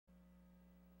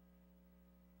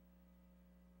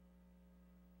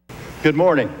Good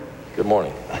morning. Good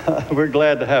morning. We're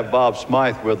glad to have Bob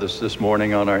Smythe with us this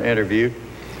morning on our interview.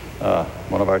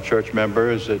 One of our church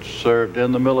members that served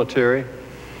in the military.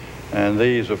 And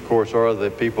these, of course, are the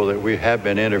people that we have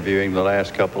been interviewing the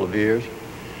last couple of years.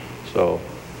 So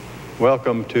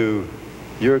welcome to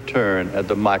your turn at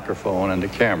the microphone and the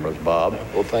cameras, Bob.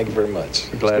 Well, thank you very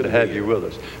much. We're glad to have you with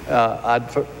us. I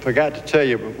forgot to tell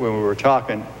you when we were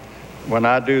talking, when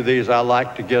I do these, I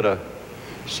like to get a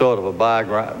sort of a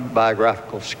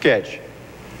biographical sketch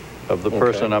of the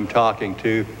person I'm talking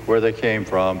to, where they came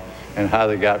from, and how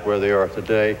they got where they are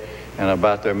today, and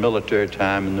about their military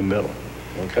time in the middle.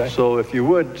 Okay. So if you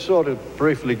would sort of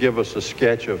briefly give us a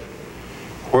sketch of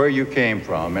where you came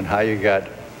from and how you got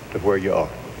to where you are.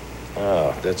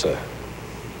 Oh,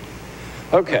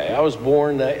 okay, I was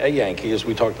born a Yankee, as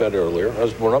we talked about earlier. I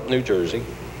was born up in New Jersey.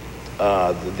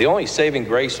 The only saving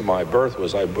grace of my birth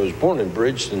was I was born in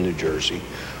Bridgeton, New Jersey,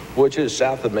 which is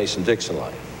south of Mason-Dixon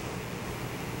line.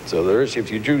 So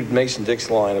if you drew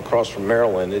Mason-Dixon line across from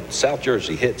Maryland, South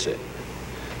Jersey hits it.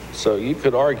 So you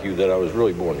could argue that I was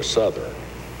really born a Southern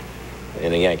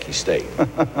in a Yankee state.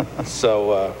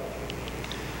 So,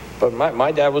 but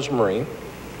my dad was a Marine.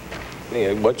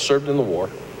 You know, served in the war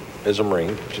as a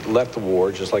Marine, left the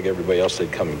war just like everybody else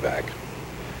did coming back.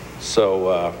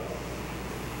 So,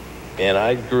 and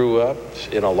I grew up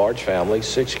in a large family,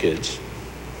 6 kids.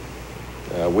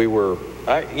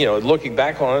 Looking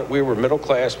back on it, we were middle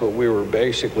class, but we were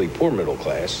basically poor middle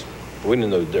class. We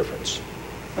didn't know the difference.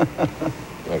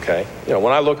 Okay,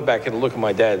 when I look back and look at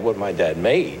my dad, what my dad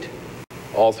made,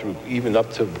 all through, even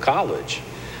up to college,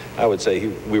 I would say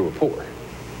we were poor.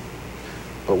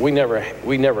 But we never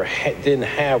didn't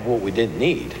have what we didn't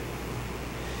need,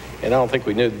 and I don't think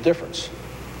we knew the difference.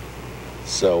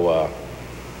 So,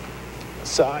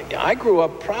 I grew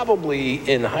up probably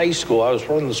in high school. I was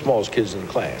one of the smallest kids in the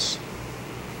class.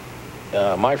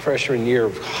 My freshman year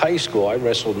of high school, I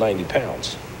wrestled 90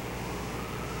 pounds.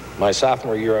 My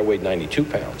sophomore year, I weighed 92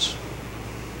 pounds.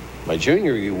 My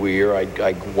junior year,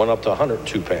 I went up to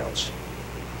 102 pounds.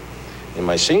 In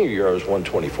my senior year, I was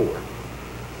 124.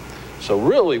 So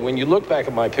really, when you look back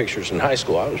at my pictures in high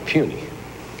school, I was puny.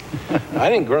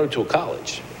 I didn't grow till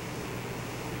college.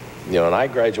 And I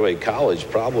graduated college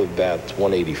probably about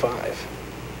 185.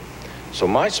 So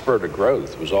my spurt of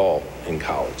growth was all in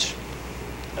college.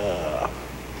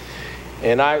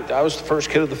 And I was the first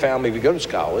kid of the family to go to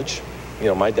college.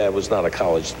 My dad was not a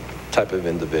college type of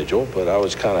individual, but I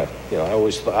was kind of, I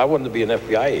always thought I wanted to be an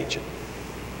FBI agent.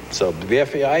 So to be an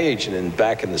FBI agent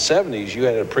back in the 70s, you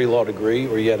had a pre-law degree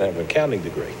or you had to have an accounting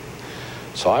degree.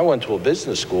 So I went to a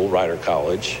business school, Rider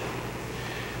College,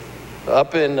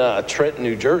 up in Trenton,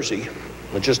 New Jersey,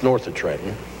 just north of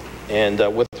Trenton, and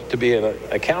to be an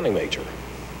accounting major.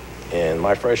 And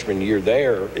my freshman year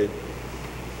there, it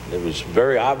was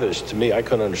very obvious to me I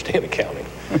couldn't understand accounting.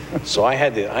 So I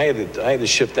had to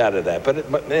shift out of that.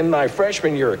 But in my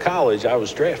freshman year of college, I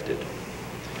was drafted.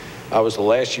 I was the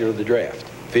last year of the draft,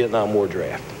 Vietnam War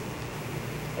draft.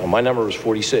 My number was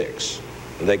 46,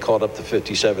 and they called up to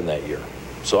 57 that year.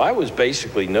 So I was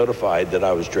basically notified that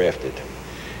I was drafted.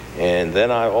 And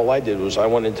then all I did was I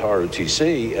went into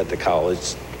ROTC at the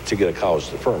college to get a college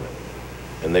deferment,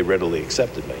 and they readily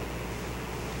accepted me.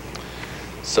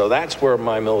 So that's where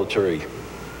my military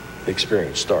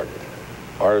experience started.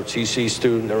 ROTC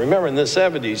student. Now remember, in the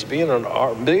 70s, being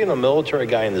a military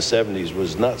guy in the 70s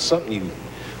was not something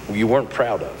you weren't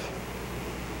proud of.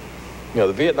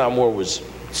 The Vietnam War was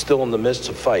still in the midst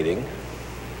of fighting.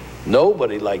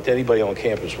 Nobody liked anybody on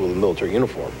campus with a military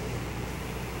uniform.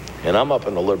 And I'm up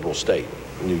in a liberal state,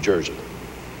 New Jersey.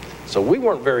 So we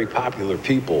weren't very popular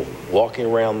people walking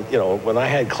around. When I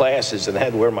had classes and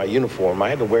had to wear my uniform, I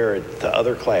had to wear it to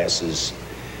other classes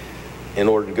in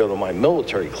order to go to my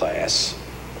military class.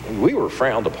 We were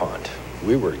frowned upon.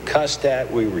 We were cussed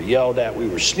at, we were yelled at, we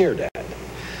were sneered at.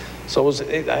 So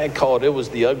I call it was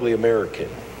the ugly American.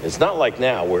 It's not like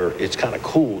now where it's kind of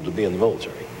cool to be in the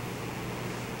military.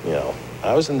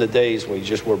 I was in the days when you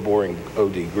just wore boring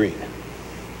OD green,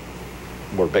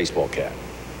 wore a baseball cap.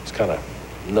 It's kind of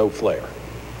no flair.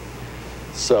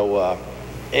 So,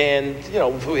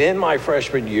 in my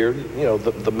freshman year,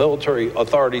 the military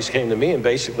authorities came to me and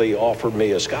basically offered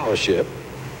me a scholarship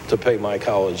to pay my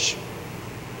college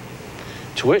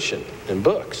tuition and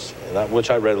books, which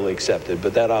I readily accepted,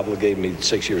 but that obligated me to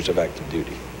 6 years of active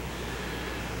duty.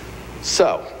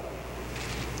 So,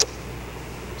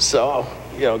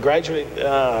 graduate,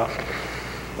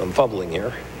 I'm fumbling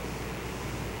here.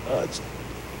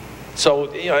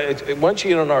 So, once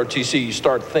you get on RTC, you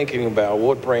start thinking about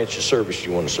what branch of service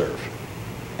you want to serve.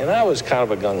 And I was kind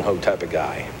of a gung-ho type of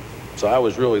guy. So I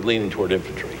was really leaning toward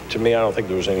infantry. To me, I don't think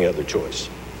there was any other choice.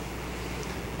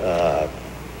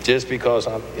 Just because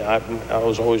I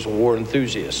was always a war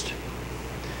enthusiast.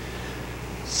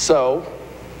 So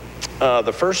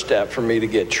the first step for me to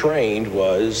get trained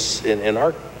was, in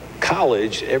our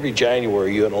college, every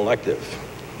January you had an elective.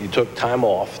 You took time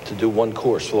off to do one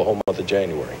course for the whole month of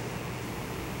January.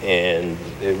 And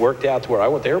it worked out to where I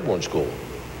went to airborne school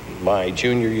my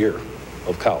junior year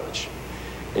of college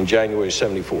in January of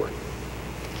 '74.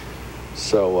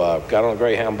 So got on a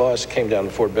Greyhound bus, came down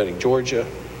to Fort Benning, Georgia,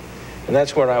 and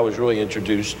that's when I was really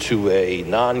introduced to a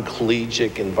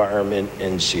non-collegiate environment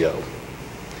NCO.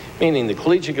 Meaning the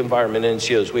collegiate environment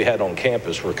NCOs we had on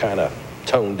campus were kind of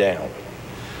toned down.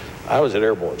 I was at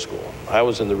airborne school. I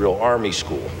was in the real Army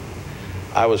school.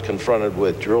 I was confronted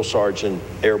with drill sergeant,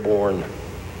 airborne,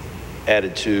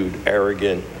 attitude,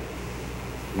 arrogant,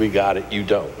 we got it, you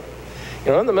don't.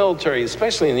 You know, in the military,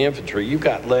 especially in the infantry, you've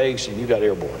got legs and you've got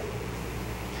airborne.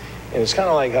 And it's kind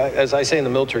of like, as I say in the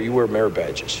military, you wear merit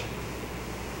badges.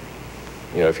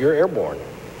 You know, if you're airborne,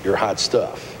 you're hot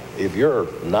stuff. If you're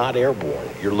not airborne,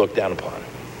 you're looked down upon.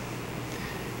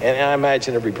 And I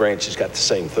imagine every branch has got the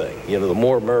same thing. You know, the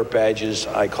more merit badges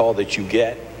I call that you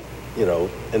get, you know,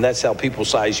 and that's how people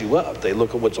size you up. They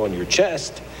look at what's on your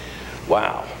chest.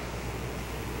 Wow.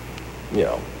 You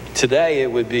know, today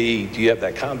it would be, do you have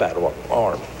that combat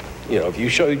arm? You know, if you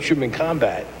show you've been in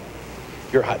combat,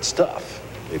 you're hot stuff.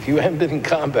 If you haven't been in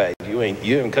combat, you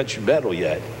haven't cut your medal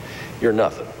yet, you're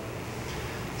nothing.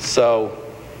 So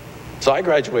I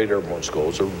graduated airborne school.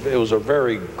 It was a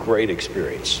very great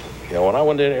experience. You know, when I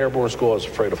went into airborne school, I was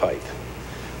afraid of height.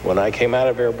 When I came out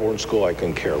of airborne school, I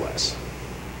couldn't care less.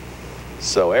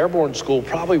 So airborne school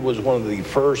probably was one of the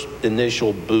first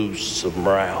initial boosts of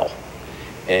morale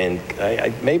and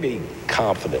maybe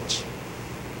confidence.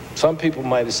 Some people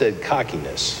might have said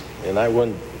cockiness, and I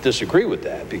wouldn't disagree with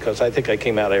that because I think I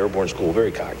came out of airborne school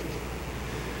very cocky.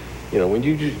 You know, when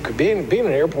being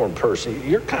an airborne person,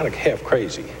 you're kind of half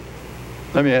crazy.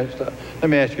 Let me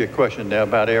ask you a question now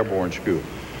about airborne school.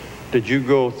 Did you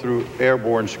go through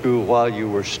airborne school while you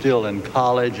were still in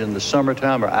college in the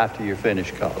summertime or after you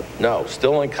finished college? No,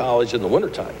 still in college in the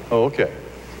wintertime. Oh, okay.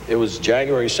 It was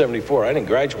January '74. I didn't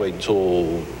graduate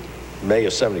until May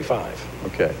of '75.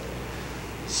 Okay.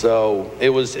 So it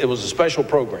was a special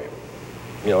program.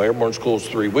 You know, airborne school's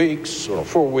 3 weeks or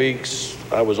 4 weeks.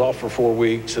 I was off for 4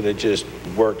 weeks, and it just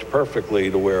worked perfectly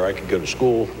to where I could go to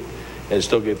school and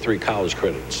still get 3 college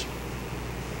credits.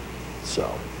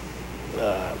 So,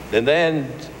 and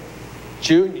then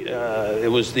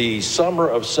it was the summer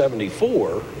of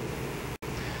 '74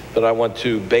 that I went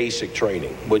to basic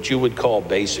training, what you would call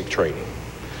basic training,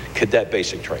 cadet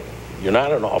basic training. You're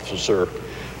not an officer,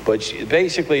 but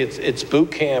basically it's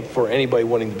boot camp for anybody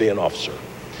wanting to be an officer.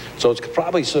 So it's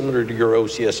probably similar to your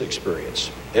OCS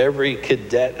experience. Every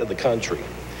cadet in the country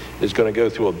is going to go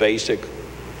through a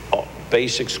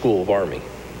basic school of Army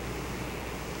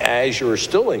as you're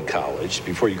still in college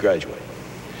before you graduate.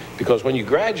 Because when you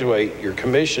graduate, you're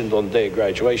commissioned on the day of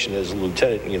graduation as a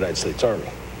lieutenant in the United States Army.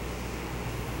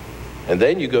 And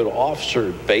then you go to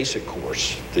officer basic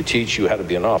course to teach you how to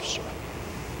be an officer.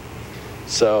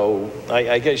 So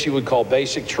I guess you would call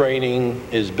basic training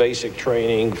is basic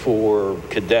training for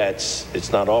cadets.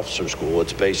 It's not officer school.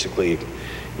 It's basically,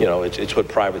 you know, it's what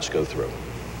privates go through.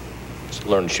 It's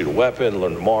learn to shoot a weapon,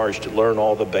 learn to march, to learn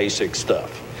all the basic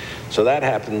stuff. So that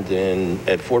happened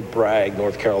at Fort Bragg,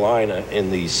 North Carolina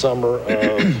in the summer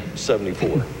of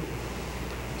 '74.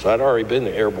 So I'd already been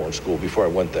to airborne school before I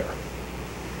went there.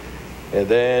 And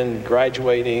then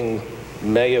graduating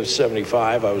May of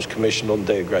 '75, I was commissioned on the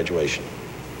day of graduation.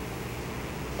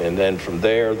 And then from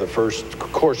there, the first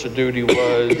course of duty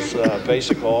was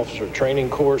basic officer training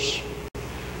course,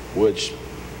 which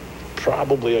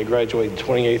probably I graduated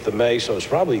 28th of May, so it's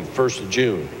probably 1st of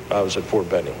June I was at Fort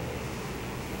Benning,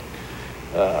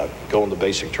 going to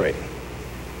basic training.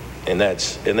 And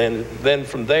then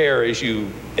from there,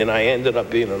 and I ended up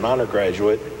being an honor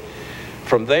graduate.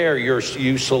 From there,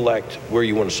 you select where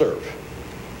you want to serve.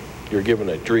 You're given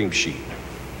a dream sheet.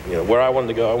 You know, where I wanted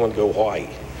to go Hawaii.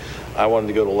 I wanted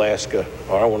to go to Alaska,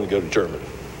 or I wanted to go to Germany.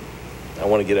 I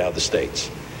want to get out of the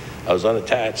States. I was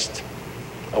unattached.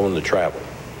 I wanted to travel.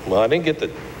 Well, I didn't get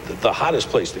the hottest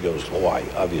place to go was Hawaii,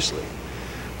 obviously.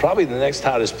 Probably the next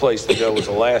hottest place to go was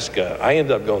Alaska. I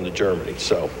ended up going to Germany,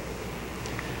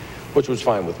 which was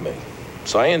fine with me.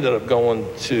 So I ended up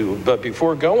but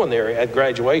before going there, at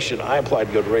graduation, I applied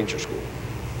to go to Ranger School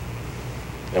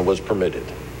and was permitted.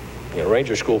 You know,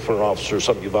 Ranger School for an officer is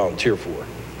something you volunteer for.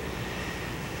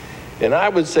 And I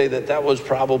would say that was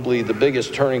probably the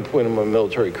biggest turning point in my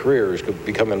military career is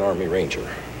becoming an Army Ranger.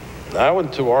 Now, I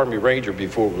went to Army Ranger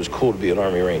before it was cool to be an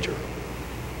Army Ranger.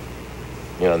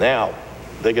 You know, now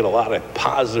they get a lot of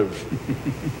positive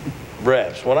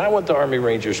reps. When I went to Army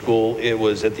Ranger school, it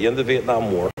was at the end of the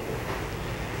Vietnam War.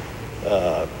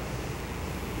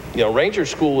 You know, Ranger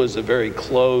school is a very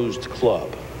closed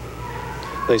club.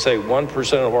 They say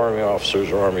 1% of Army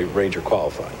officers are Army Ranger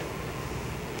qualified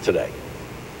today.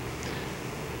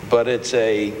 But it's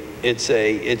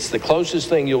the closest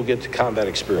thing you'll get to combat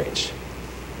experience.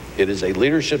 It is a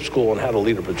leadership school on how to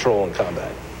lead a patrol in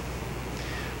combat.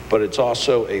 But it's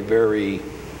also a very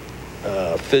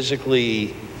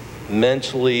physically,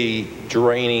 mentally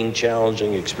draining,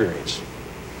 challenging experience.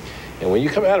 And when you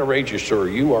come out of Ranger Store,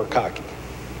 you are cocky.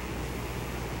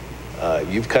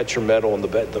 You've cut your medal on the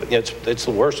bed. It's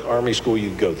the worst Army school you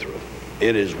could go through.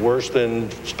 It is worse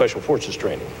than Special Forces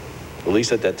training, at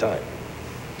least at that time.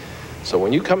 So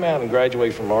when you come out and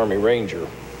graduate from Army Ranger,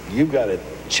 you've got a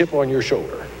chip on your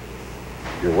shoulder.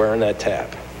 You're wearing that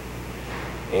tap,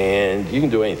 and you can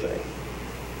do anything.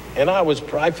 And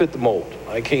I fit the mold.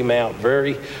 I came out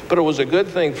but it was a good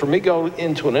thing for me going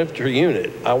into an infantry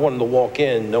unit. I wanted to walk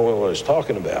in knowing what I was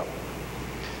talking about,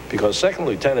 because second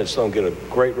lieutenants don't get a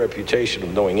great reputation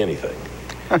of knowing anything.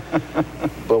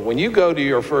 But when you go to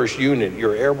your first unit,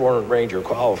 you're airborne Ranger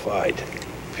qualified,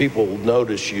 people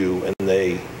notice you and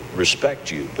they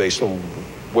respect you based on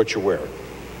what you're wearing,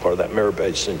 part of that merit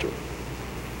badge syndrome.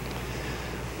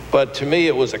 But to me,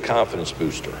 it was a confidence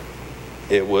booster.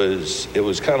 It was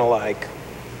kind of like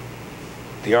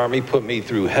the Army put me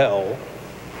through hell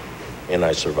and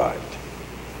I survived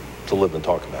to live and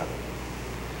talk about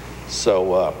it.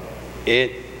 So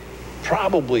it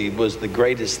probably was the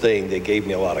greatest thing that gave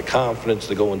me a lot of confidence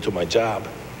to go into my job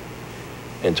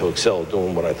and to excel at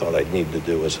doing what I thought I'd need to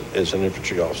do as an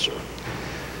infantry officer.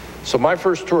 So my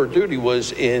first tour of duty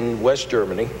was in West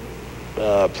Germany,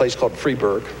 a place called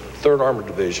Freiburg, 3rd Armored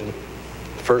Division,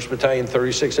 1st Battalion,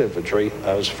 36th Infantry.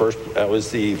 I was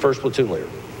the first platoon leader.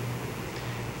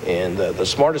 And the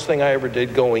smartest thing I ever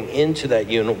did going into that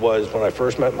unit was, when I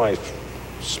first met my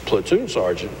platoon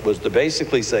sergeant, was to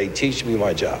basically say, teach me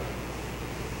my job.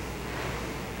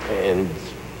 And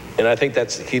I think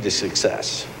that's the key to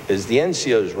success, is the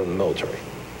NCOs run the military.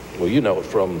 Well, you know it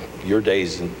from your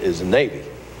days as the Navy.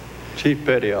 Chief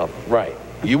Petty Officer. Right.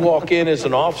 You walk in as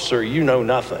an officer, you know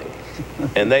nothing.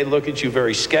 And they look at you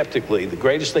very skeptically. The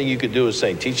greatest thing you could do is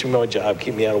say, teach me my job,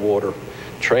 keep me out of water,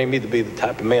 train me to be the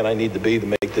type of man I need to be to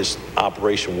make this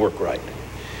operation work right.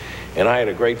 And I had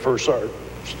a great platoon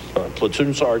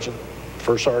sergeant,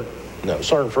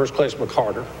 Sergeant First Class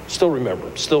McCarter, still remember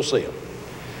him, still see him,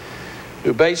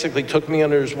 who basically took me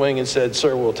under his wing and said,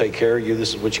 sir, we'll take care of you,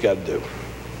 this is what you got to do.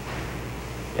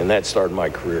 And that started my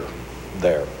career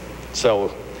there.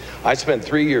 So I spent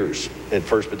 3 years in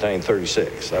 1st Battalion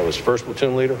 36. I was first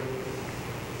platoon leader.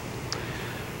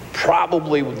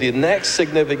 Probably the next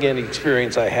significant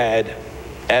experience I had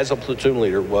as a platoon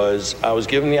leader was I was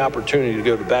given the opportunity to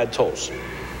go to Bad Tölz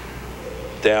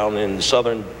down in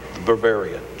southern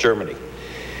Bavaria, Germany.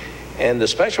 And the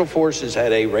Special Forces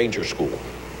had a Ranger school.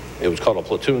 It was called a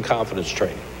platoon confidence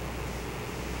training.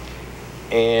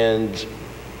 And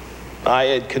I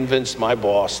had convinced my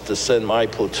boss to send my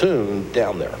platoon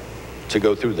down there to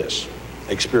go through this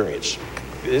experience.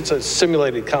 It's a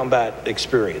simulated combat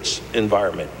experience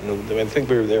environment. I think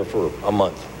we were there for a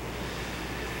month.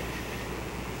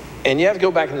 And you have to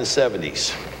go back in the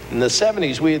 70s. In the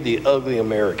 70s, we had the ugly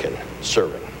American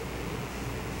serving,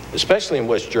 especially in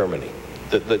West Germany.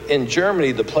 In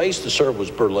Germany, the place to serve was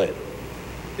Berlin.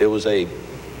 It was the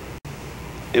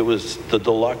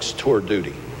deluxe tour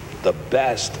duty. The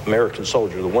best American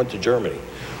soldier that went to Germany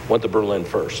went to Berlin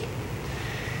first.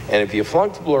 And if you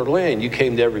flunked Berlin, you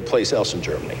came to every place else in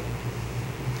Germany.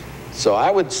 So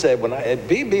I would say,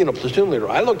 being a platoon leader,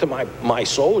 I looked at my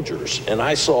soldiers and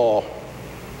I saw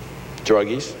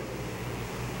druggies,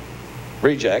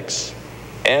 rejects,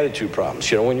 attitude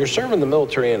problems. You know, when you're serving the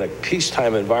military in a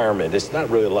peacetime environment, it's not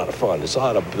really a lot of fun. It's a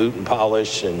lot of boot and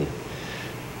polish and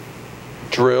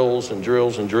drills and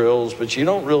drills and drills, but you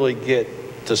don't really get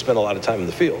to spend a lot of time in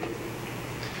the field.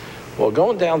 Well,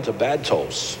 going down to Bad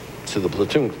Tölz, to the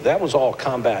platoon, that was all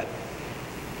combat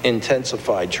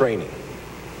intensified training.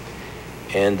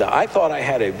 And I thought I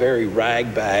had a very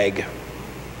rag-bag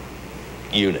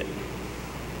unit,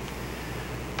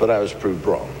 but I was proved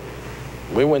wrong.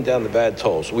 We went down to Bad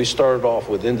Tölz. We started off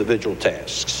with individual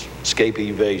tasks, escape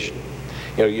evasion.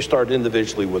 You know, you start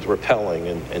individually with rappelling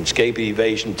and escape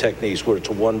evasion techniques where it's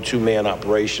a 1-2-man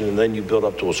operation, and then you build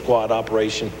up to a squad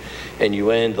operation, and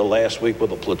you end the last week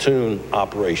with a platoon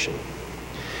operation.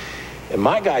 And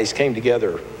my guys came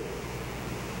together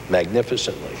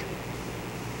magnificently.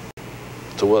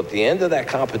 Well, at the end of that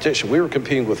competition, we were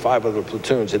competing with 5 other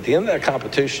platoons. At the end of that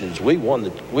competition, we won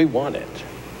it.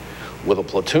 With a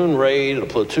platoon raid, a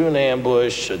platoon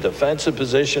ambush, a defensive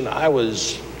position. I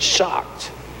was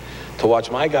shocked to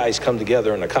watch my guys come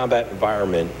together in a combat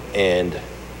environment and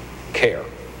care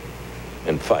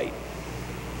and fight.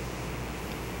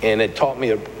 And it taught me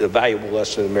a valuable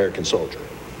lesson in the American soldier.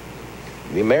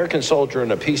 The American soldier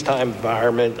in a peacetime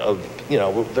environment of, you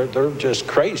know, they're just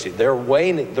crazy. They're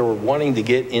wanting to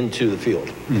get into the field.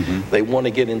 Mm-hmm. They want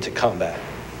to get into combat.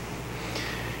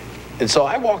 And so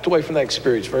I walked away from that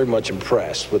experience very much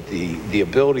impressed with the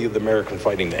ability of the American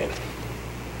fighting man,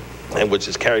 and which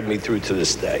has carried me through to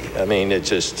this day. I mean, it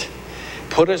just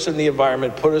put us in the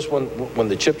environment, put us when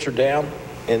the chips are down,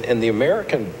 and the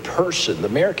American person, the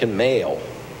American male,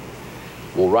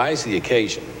 will rise to the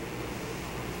occasion.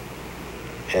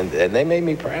 And they made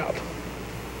me proud.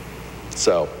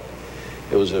 So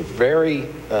it was a very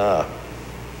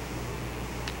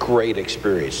great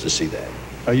experience to see that.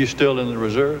 Are you still in the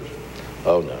reserves?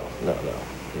 Oh,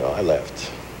 no, I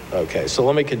left. Okay, so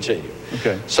let me continue.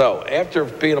 Okay. So after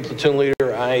being a platoon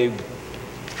leader, I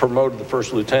promoted to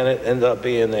first lieutenant, ended up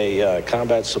being a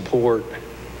combat support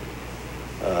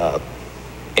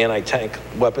anti-tank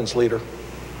weapons leader.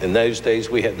 In those days,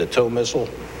 we had the tow missile.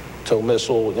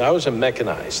 I was in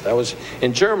mechanized. I was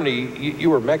in Germany.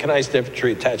 You were mechanized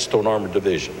infantry attached to an armored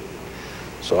division.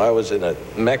 So I was in a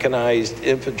mechanized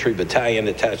infantry battalion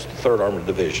attached to the 3rd Armored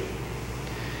Division.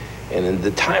 And in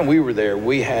the time we were there,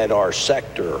 we had our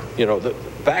sector. You know,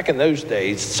 back in those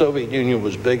days, the Soviet Union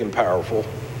was big and powerful,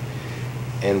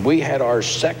 and we had our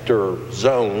sector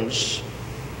zones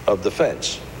of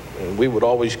defense. And we would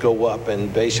always go up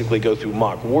and basically go through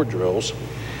mock war drills.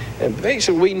 And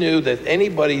basically, we knew that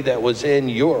anybody that was in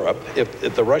Europe,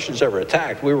 if the Russians ever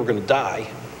attacked, we were going to die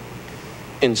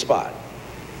in spot.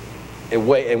 And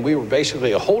we were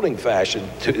basically a holding fashion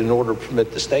in order to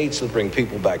permit the states to bring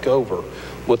people back over,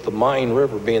 with the Main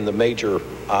River being the major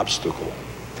obstacle.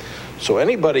 So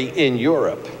anybody in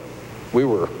Europe, we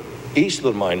were east of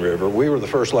the Main River, we were the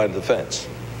first line of defense.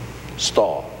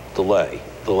 Stall, delay,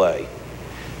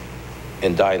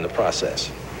 and die in the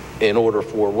process. In order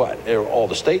for what? All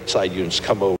the stateside units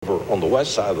come over on the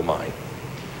west side of the mine,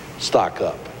 stock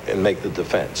up, and make the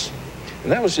defense.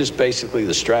 And that was just basically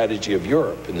the strategy of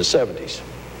Europe in the 70s.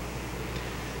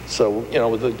 So, you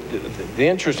know, the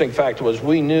interesting fact was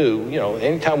we knew, you know,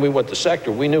 anytime we went to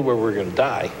sector, we knew where we were going to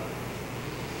die.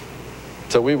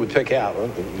 So we would pick out,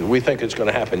 we think it's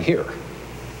going to happen here.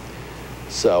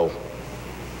 So,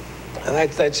 and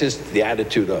that's just the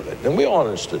attitude of it. And we all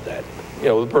understood that. You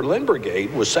know, the Berlin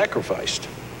Brigade was sacrificed.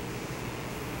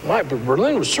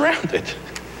 Berlin was surrounded.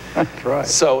 That's right.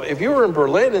 So if you were in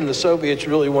Berlin and the Soviets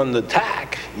really wanted to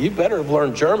attack, you better have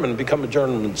learned German and become a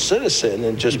German citizen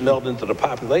and just meld into the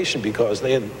population, because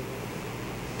they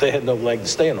had no leg to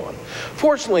stand on.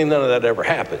 Fortunately, none of that ever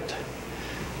happened.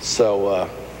 So,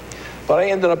 but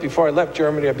I ended up, before I left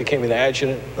Germany, I became an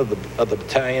adjutant of the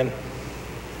battalion.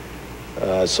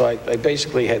 So I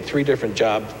basically had 3 different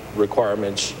job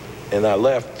requirements, and I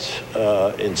left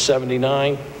in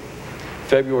 '79,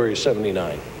 February of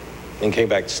 '79. And came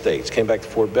back to States, came back to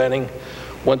Fort Benning,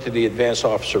 went to the Advanced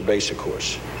Officer Basic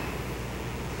course,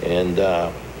 and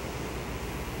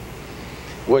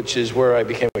which is where I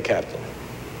became a captain.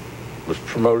 Was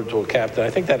promoted to a captain.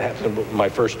 I think that happened with my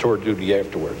first tour of duty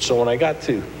afterwards. So when I got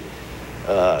to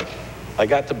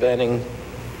Benning,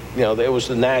 you know, there was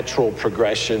the natural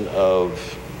progression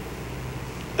of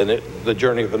the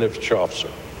journey of an infantry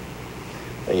officer.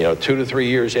 And, you know, 2 to 3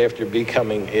 years after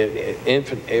becoming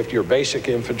after your basic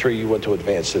infantry, you went to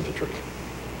advanced infantry.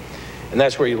 And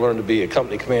that's where you learn to be a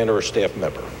company commander or staff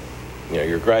member. You know,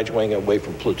 you're graduating away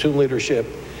from platoon leadership.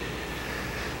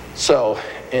 So,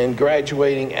 in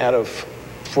graduating out of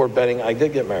Fort Benning, I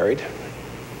did get married.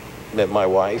 Met my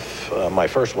wife, my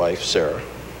first wife, Sarah,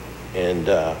 and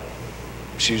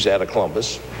she was out of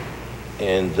Columbus.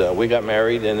 And we got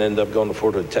married and ended up going to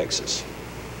Fort Hood, Texas.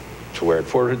 To where at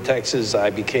Fort Hood, Texas,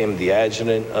 I became the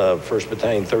adjutant of 1st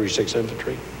Battalion, 36th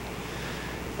Infantry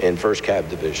in 1st Cav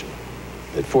Division.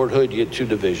 At Fort Hood, you had 2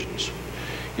 divisions.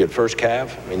 You had 1st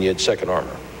Cav and you had 2nd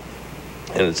Armor.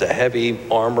 And it's a heavy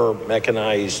armor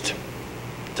mechanized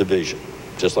division,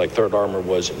 just like 3rd Armor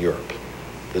was in Europe.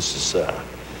 This is,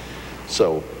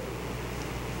 so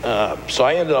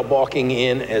I ended up walking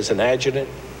in as an adjutant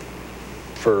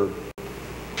for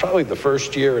probably the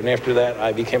first year, and after that,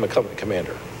 I became a company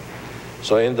commander.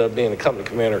 So I ended up being a company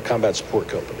commander of Combat Support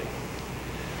Company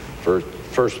for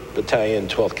 1st Battalion,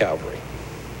 12th Cavalry.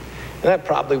 And that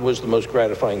probably was the most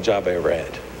gratifying job I ever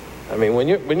had. I mean, when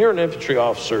you're an infantry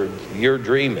officer, you're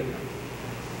dreaming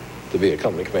to be a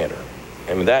company commander.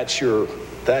 I mean, that's your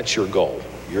goal.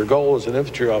 Your goal as an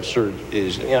infantry officer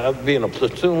is, being a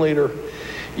platoon leader,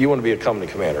 you want to be a company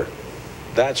commander.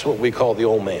 That's what we call the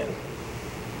old man.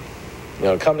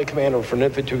 Company commander for an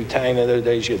infantry battalion in those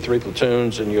days, you had 3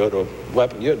 platoons and you had a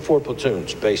weapon. You had 4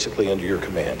 platoons basically under your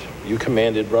command. You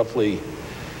commanded roughly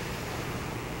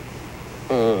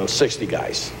 60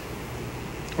 guys.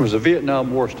 Was the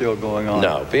Vietnam War still going on?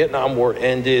 No, Vietnam War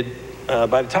ended.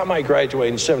 By the time I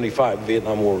graduated in 75, the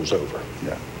Vietnam War was over.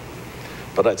 Yeah.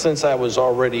 But since I was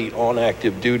already on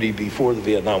active duty before the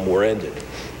Vietnam War ended,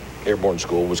 airborne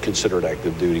school was considered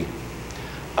active duty,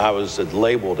 I was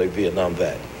labeled a Vietnam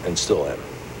vet and still am.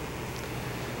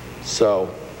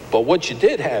 So, but what you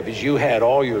did have is you had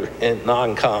all your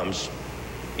non-coms,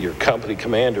 your company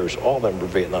commanders, all of them were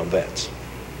Vietnam vets.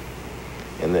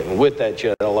 And then with that, you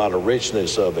had a lot of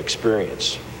richness of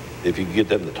experience, if you could get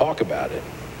them to talk about it.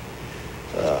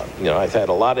 I've had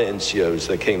a lot of NCOs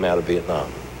that came out of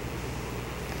Vietnam.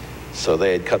 So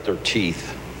they had cut their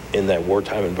teeth in that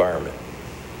wartime environment,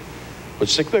 which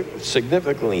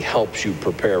significantly helps you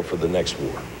prepare for the next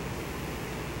war.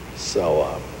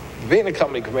 So being a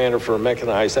company commander for a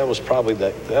mechanized, that was probably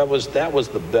that was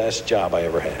the best job I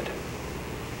ever had.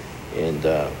 And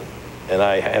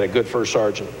I had a good first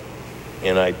sergeant,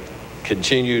 and I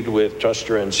continued with trust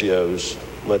your NCOs,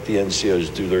 let the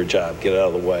NCOs do their job, get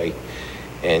out of the way,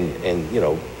 and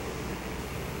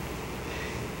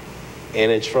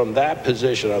it's from that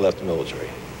position I left the military.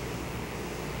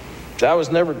 That was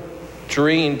never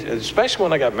dreamed, especially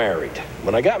when I got married.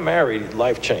 When I got married,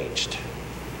 life changed.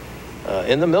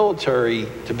 In the military,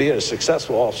 to be a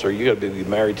successful officer, you got to be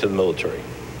married to the military.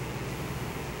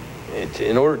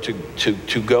 In order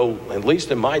to go, at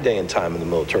least in my day and time in the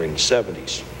military in the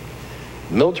 70s,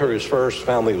 military was first,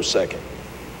 family was second.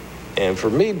 And for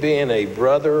me, being a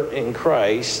brother in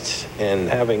Christ and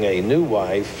having a new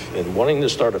wife and wanting to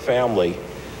start a family,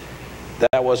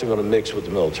 that wasn't going to mix with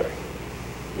the military.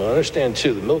 But I understand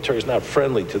too, the military is not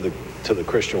friendly to the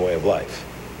Christian way of life.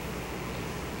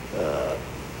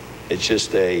 It's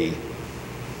just a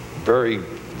very,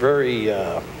 very,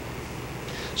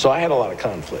 so I had a lot of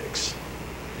conflicts,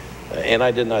 and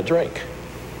I did not drink.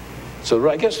 So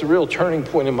I guess the real turning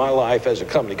point in my life as a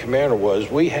company commander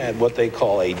was we had what they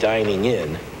call a dining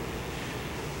in,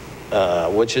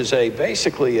 which is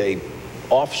basically a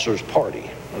officer's party.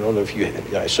 I don't know if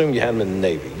I assume you had them in the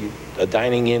Navy. A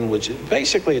dining in, which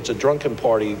basically it's a drunken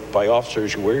party by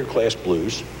officers. You wear your class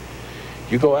blues.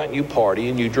 You go out and you party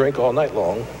and you drink all night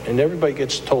long, and everybody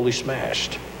gets totally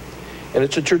smashed. And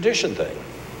it's a tradition thing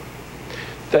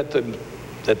that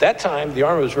at that time the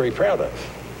Army was very proud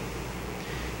of.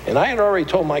 And I had already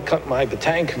told my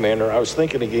battalion commander I was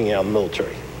thinking of getting out of the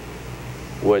military,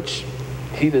 which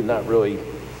he did not really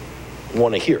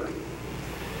want to hear.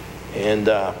 And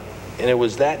it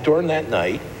was during that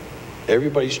night,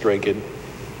 everybody's drinking.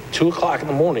 2 o'clock in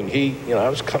the morning, I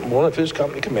was one of his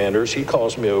company commanders. He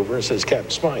calls me over and says, Captain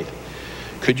Smythe,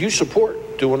 could you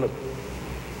support doing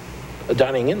a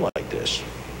dining in like this?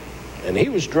 And he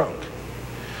was drunk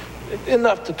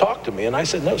enough to talk to me. And I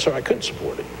said, no, sir, I couldn't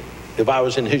support it if I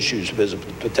was in his shoes as a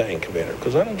battalion commander,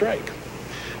 because I don't drink.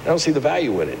 I don't see the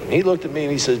value in it. And he looked at me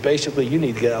and he says, basically, you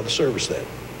need to get out of the service then,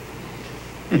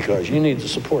 because you need to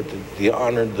support the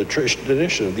honor and the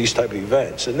tradition of these type of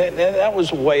events. And that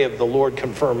was a way of the Lord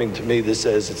confirming to me that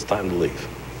says it's time to leave.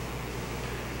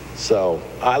 So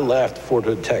I left Fort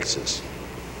Hood, Texas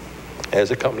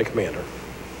as a company commander.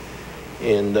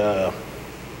 And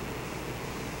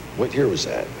what year was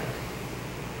that?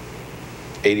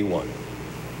 81.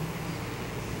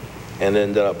 And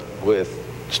ended up with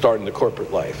starting the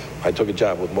corporate life. I took a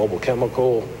job with Mobile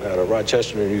Chemical out of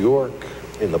Rochester, New York,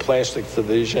 in the plastics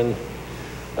division,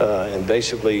 and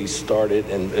basically started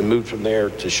and moved from there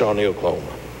to Shawnee,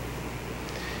 Oklahoma.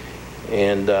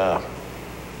 And that's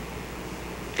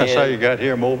how you got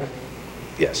here, Mobile?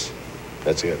 Yes,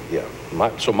 that's it, yeah.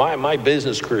 My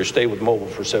business career stayed with Mobile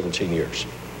for 17 years.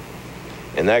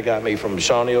 And that got me from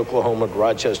Shawnee, Oklahoma to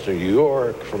Rochester, New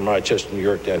York, from Rochester, New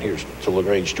York down here to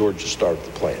LaGrange, Georgia to start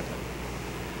the plant.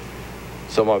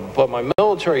 But my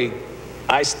military,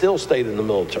 I still stayed in the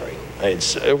military. I had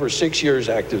over 6 years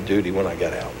active duty when I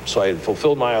got out. So I had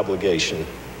fulfilled my obligation.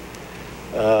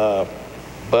 But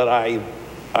I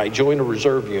joined a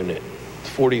reserve unit,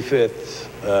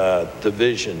 45th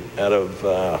Division out of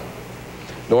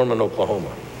Norman,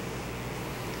 Oklahoma.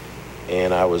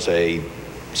 And I was a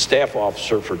staff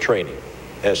officer for training,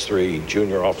 S3,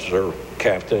 junior officer,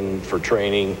 captain for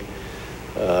training.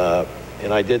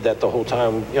 And I did that the whole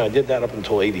time. I did that up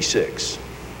until 86.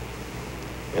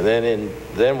 And then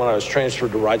when I was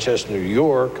transferred to Rochester, New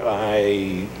York,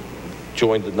 I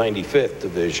joined the 95th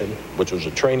Division, which was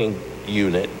a training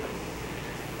unit.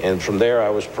 And from there, I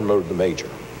was promoted to major.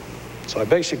 So I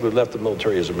basically left the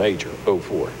military as a major,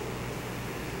 '04.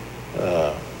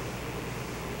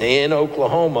 In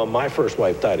Oklahoma, my first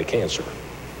wife died of cancer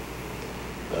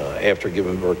after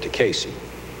giving birth to Casey.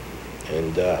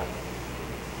 And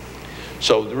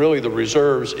so really the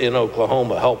reserves in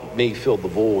Oklahoma helped me fill the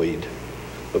void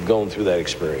of going through that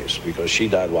experience, because she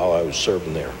died while I was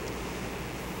serving there.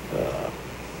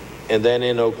 And then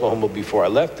in Oklahoma, before I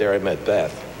left there, I met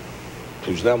Beth,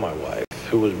 who's now my wife,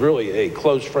 who was really a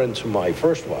close friend to my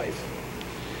first wife.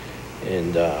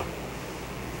 And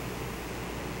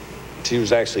she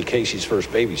was actually Casey's first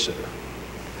babysitter.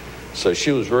 So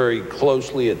she was very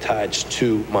closely attached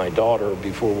to my daughter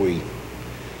before we,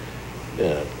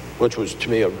 which was to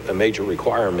me a major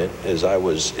requirement, as I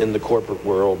was in the corporate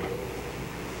world,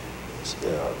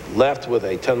 left with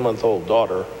a 10-month-old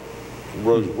daughter.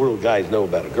 Real guys know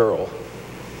about a girl,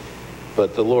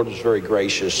 but the Lord was very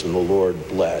gracious and the Lord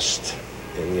blessed,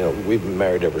 and we've been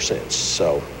married ever since.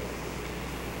 So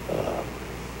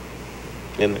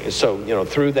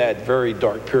through that very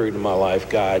dark period in my life,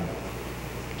 God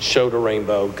showed a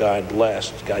rainbow, God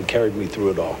blessed, God carried me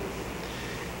through it all.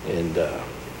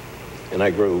 And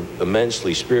I grew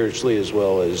immensely spiritually as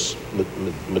well as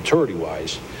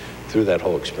maturity-wise through that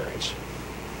whole experience.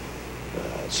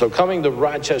 So coming to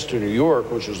Rochester, New York,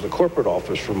 which was the corporate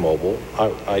office for Mobile,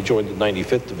 I joined the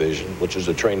 95th Division, which is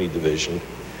a training division,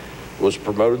 was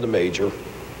promoted to major.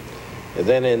 And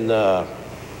then in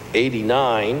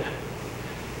 '89,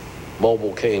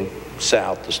 Mobile came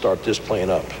south to start this plant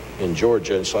up in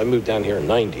Georgia, and so I moved down here in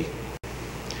 '90.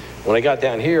 When I got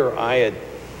down here,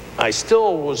 I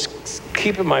still was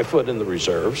keeping my foot in the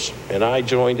reserves, and I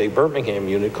joined a Birmingham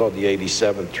unit called the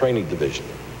 87th Training Division,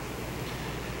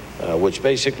 which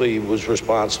basically was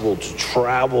responsible to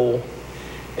travel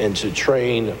and to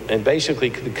train, and basically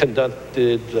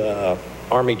conducted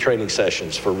Army training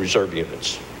sessions for reserve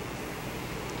units.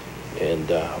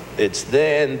 And it's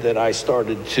then that I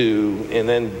started to, and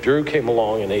then Drew came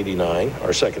along in '89,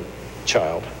 our second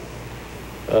child.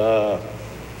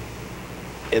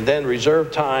 And then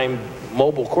reserve time,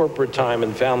 Mobile corporate time,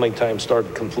 and family time started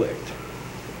to conflict.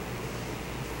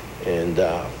 And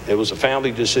it was a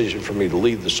family decision for me to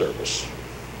leave the service.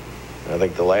 I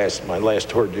think my last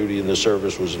tour duty in the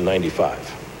service was in '95.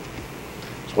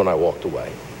 That's when I walked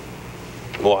away.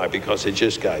 Why? Because it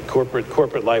just got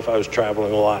corporate life. I was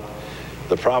traveling a lot.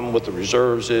 The problem with the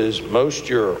reserves is most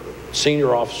your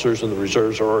senior officers in the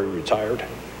reserves are already retired.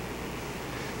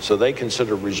 So they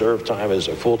consider reserve time as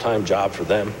a full-time job for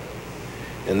them.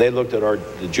 And they looked at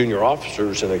the junior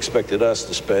officers and expected us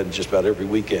to spend just about every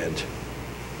weekend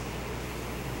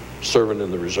serving in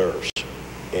the reserves.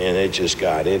 And it just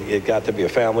got to be a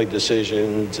family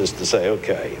decision just to say,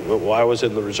 okay, well, I was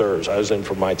in the reserves. I was in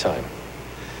for my time.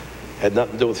 Had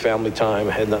nothing to do with family time,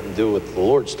 had nothing to do with the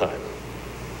Lord's time.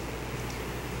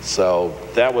 So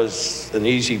that was an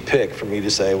easy pick for me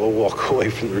to say, we'll walk away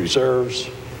from the reserves,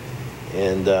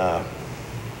 and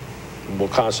we'll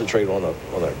concentrate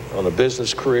on a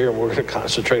business career, and we're going to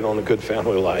concentrate on a good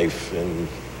family life. And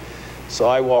so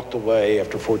I walked away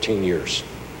after 14 years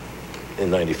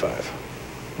in '95.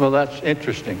 Well, that's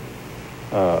interesting,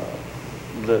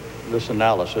 this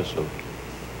analysis of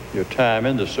your time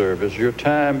in the service. Your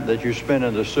time that you spent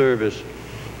in the service,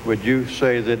 would you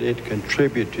say that it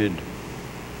contributed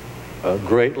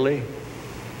greatly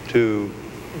to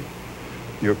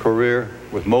your career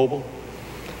with Mobile?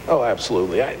 Oh,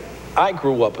 absolutely. I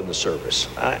grew up in the service.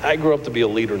 I grew up to be a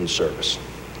leader in the service.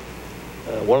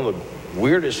 One of the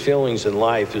weirdest feelings in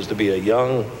life is to be a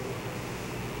young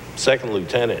second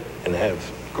lieutenant and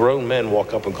have grown men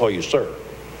walk up and call you sir.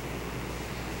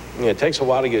 It takes a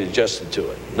while to get adjusted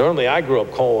to it. Normally, I grew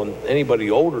up calling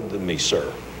anybody older than me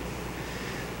sir.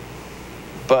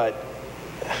 But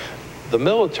the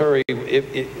military,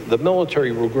 the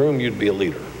military will groom you to be a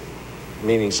leader,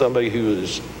 meaning somebody who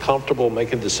is comfortable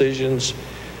making decisions,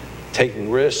 taking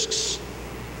risks,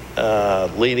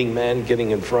 leading men,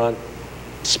 getting in front,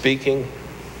 speaking.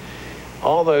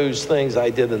 All those things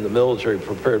I did in the military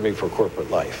prepared me for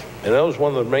corporate life. And that was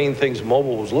one of the main things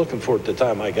Mobile was looking for at the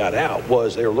time I got out,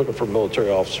 was they were looking for military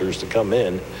officers to come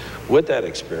in with that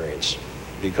experience,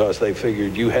 because they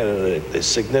figured you had a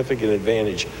significant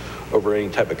advantage over any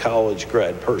type of college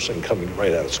grad person coming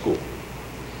right out of school.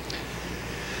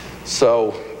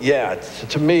 So, yeah,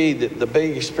 to me, the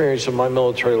big experience of my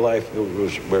military life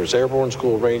was Airborne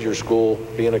School, Ranger School,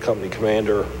 being a company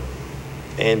commander,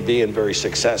 and being very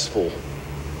successful.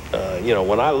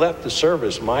 When I left the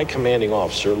service, my commanding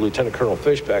officer, Lieutenant Colonel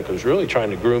Fishback, was really trying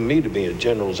to groom me to be a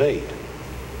general's aide.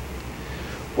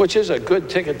 which is a good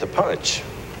ticket to punch.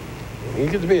 You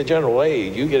get to be a general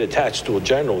aide, you get attached to a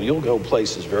general, you'll go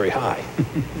places very high.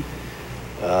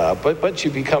 But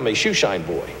you become a shoeshine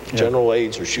boy. Yeah. General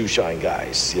aides are shoeshine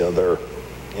guys. You know,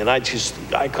 and I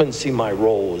couldn't see my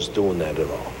role as doing that at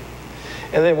all.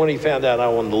 And then when he found out I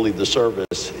wanted to leave the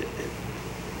service,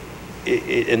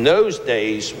 in those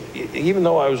days, even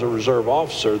though I was a reserve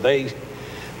officer,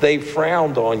 they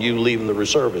frowned on you leaving the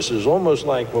reservice. It was almost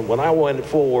like when I went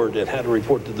forward and had to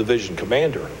report to division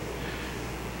commander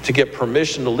to get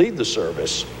permission to leave the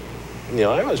service, you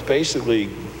know, I was basically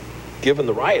given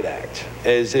the riot act,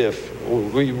 as if,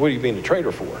 what are you being a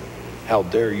traitor for? How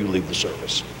dare you leave the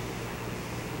service?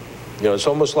 You know, it's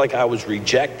almost like I was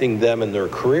rejecting them in their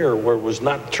career, where it was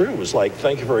not true. It was like,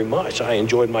 thank you very much. I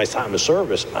enjoyed my time of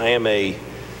service. I am a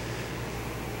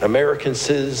American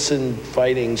citizen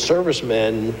fighting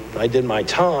serviceman. I did my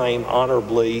time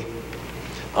honorably.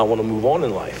 I want to move on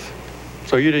in life.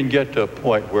 So you didn't get to a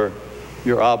point where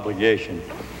your obligation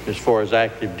as far as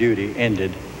active duty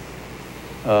ended?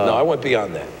 No, I went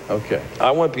beyond that. Okay.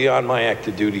 I went beyond my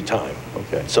active duty time.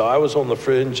 Okay. So I was on the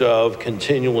fringe of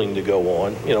continuing to go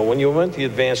on. You know, when you went to the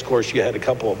advanced course, you had a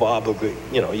couple of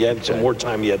you had some more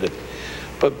time you had to,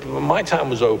 but my time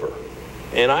was over.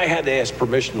 And I had to ask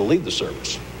permission to leave the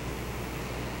service.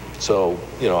 So,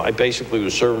 you know, I basically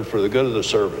was serving for the good of the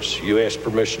service. You ask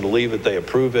permission to leave it, they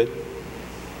approve it,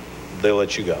 they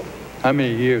let you go. How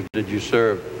many years did you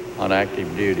serve on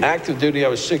active duty? Active duty, I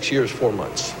was 6 years, 4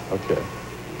 months. Okay.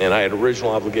 And I had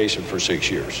original obligation for 6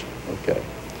 years. Okay.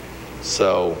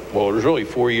 So, well, it was really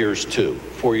 4 years too.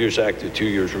 4 years active, 2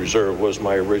 years reserve was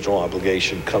my original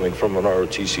obligation coming from an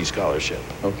ROTC scholarship.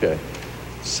 Okay.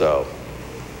 So,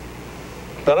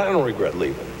 but I don't regret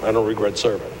leaving. I don't regret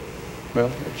serving. Well,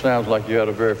 it sounds like you had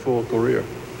a very full career.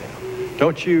 Yeah.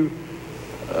 Don't you,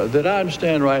 did I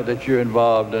understand right that you're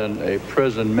involved in a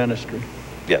prison ministry?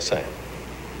 Yes, I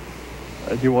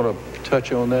am. Do you want to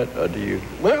touch on that, or do you?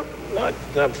 Well, not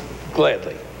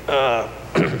gladly.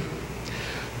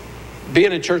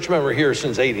 Being a church member here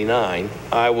since '89,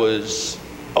 I was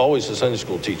always a Sunday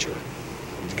school teacher.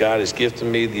 God has gifted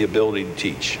me the ability to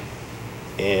teach.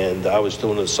 And I was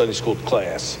doing a Sunday school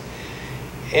class.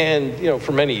 And, you know,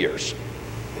 for many years.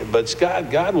 But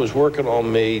God was working on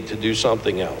me to do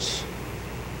something else.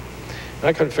 And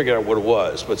I couldn't figure out what it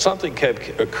was, but something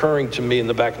kept occurring to me in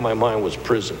the back of my mind was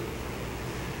prison.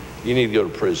 You need to go to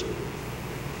prison.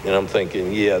 And I'm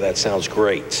thinking, yeah, that sounds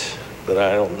great. But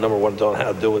I don't, number one, don't know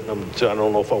how to do it. Number two, I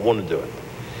don't know if I want to do it.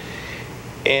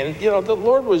 And, you know, the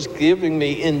Lord was giving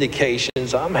me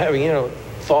indications. I'm having, you know,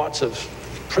 thoughts of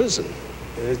prison.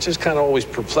 And it just kind of always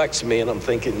perplexed me. And I'm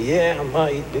thinking, yeah, I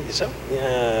might. So,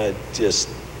 yeah, just.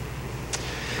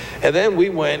 And then we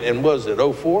went, and was it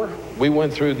 04? We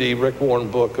went through the Rick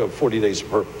Warren book of 40 Days of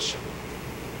Purpose.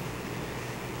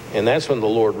 And that's when the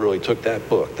Lord really took that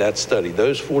book, that study,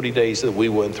 those 40 days that we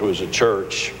went through as a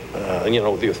church. You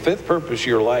know, the fifth purpose of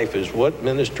your life is, what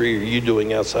ministry are you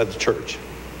doing outside the church?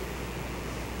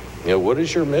 You know, what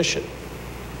is your mission?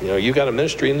 You know, you got a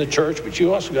ministry in the church, but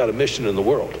you also got a mission in the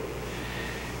world.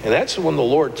 And that's when the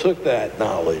Lord took that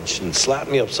knowledge and slapped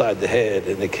me upside the head,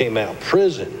 and it came out,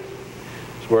 prison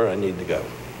is where I need to go.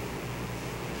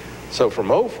 So from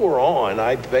 04 on,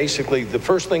 I basically, the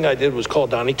first thing I did was call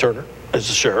Donnie Turner as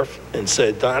the sheriff and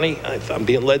said, Donnie, I'm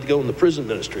being led to go in the prison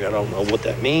ministry. I don't know what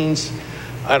that means.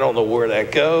 I don't know where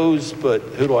that goes, but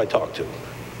who do I talk to?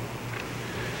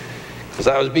 Because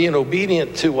I was being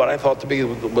obedient to what I thought to be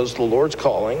was the Lord's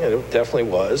calling, and it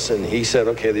definitely was. And he said,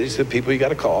 okay, these are the people you got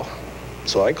to call.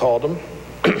 So I called them.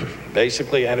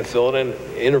 Basically, I had to fill in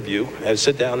an interview. I had to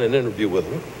sit down and interview with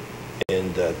them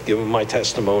and give them my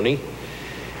testimony.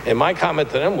 And my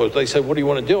comment to them was, they said, what do you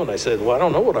want to do? And I said, well, I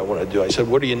don't know what I want to do. I said,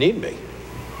 where do you need me?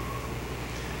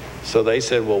 So they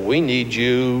said, well, we need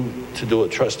you to do a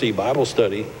trustee Bible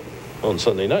study on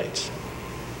Sunday nights.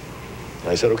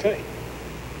 And I said, okay.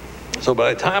 So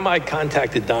by the time I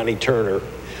contacted Donnie Turner,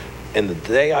 and the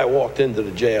day I walked into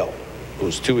the jail, it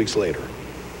was 2 weeks later,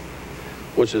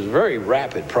 which is a very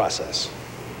rapid process.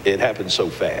 It happened so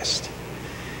fast.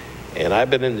 And I've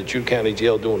been in the Jude County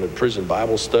Jail doing a prison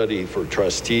Bible study for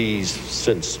trustees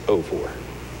since 04.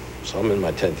 So I'm in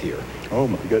my 10th year. Oh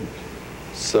my goodness.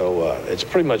 So it's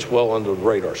pretty much well under the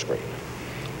radar screen.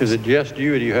 Is it just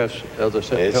you, or do you have others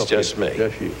help? It's just me.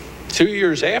 Just you. 2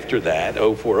 years after that,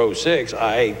 04, 06,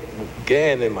 I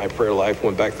again in my prayer life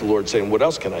went back to the Lord saying, what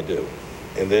else can I do?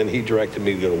 And then he directed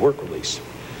me to go to work release.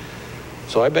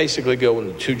 So I basically go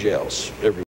into 2 jails every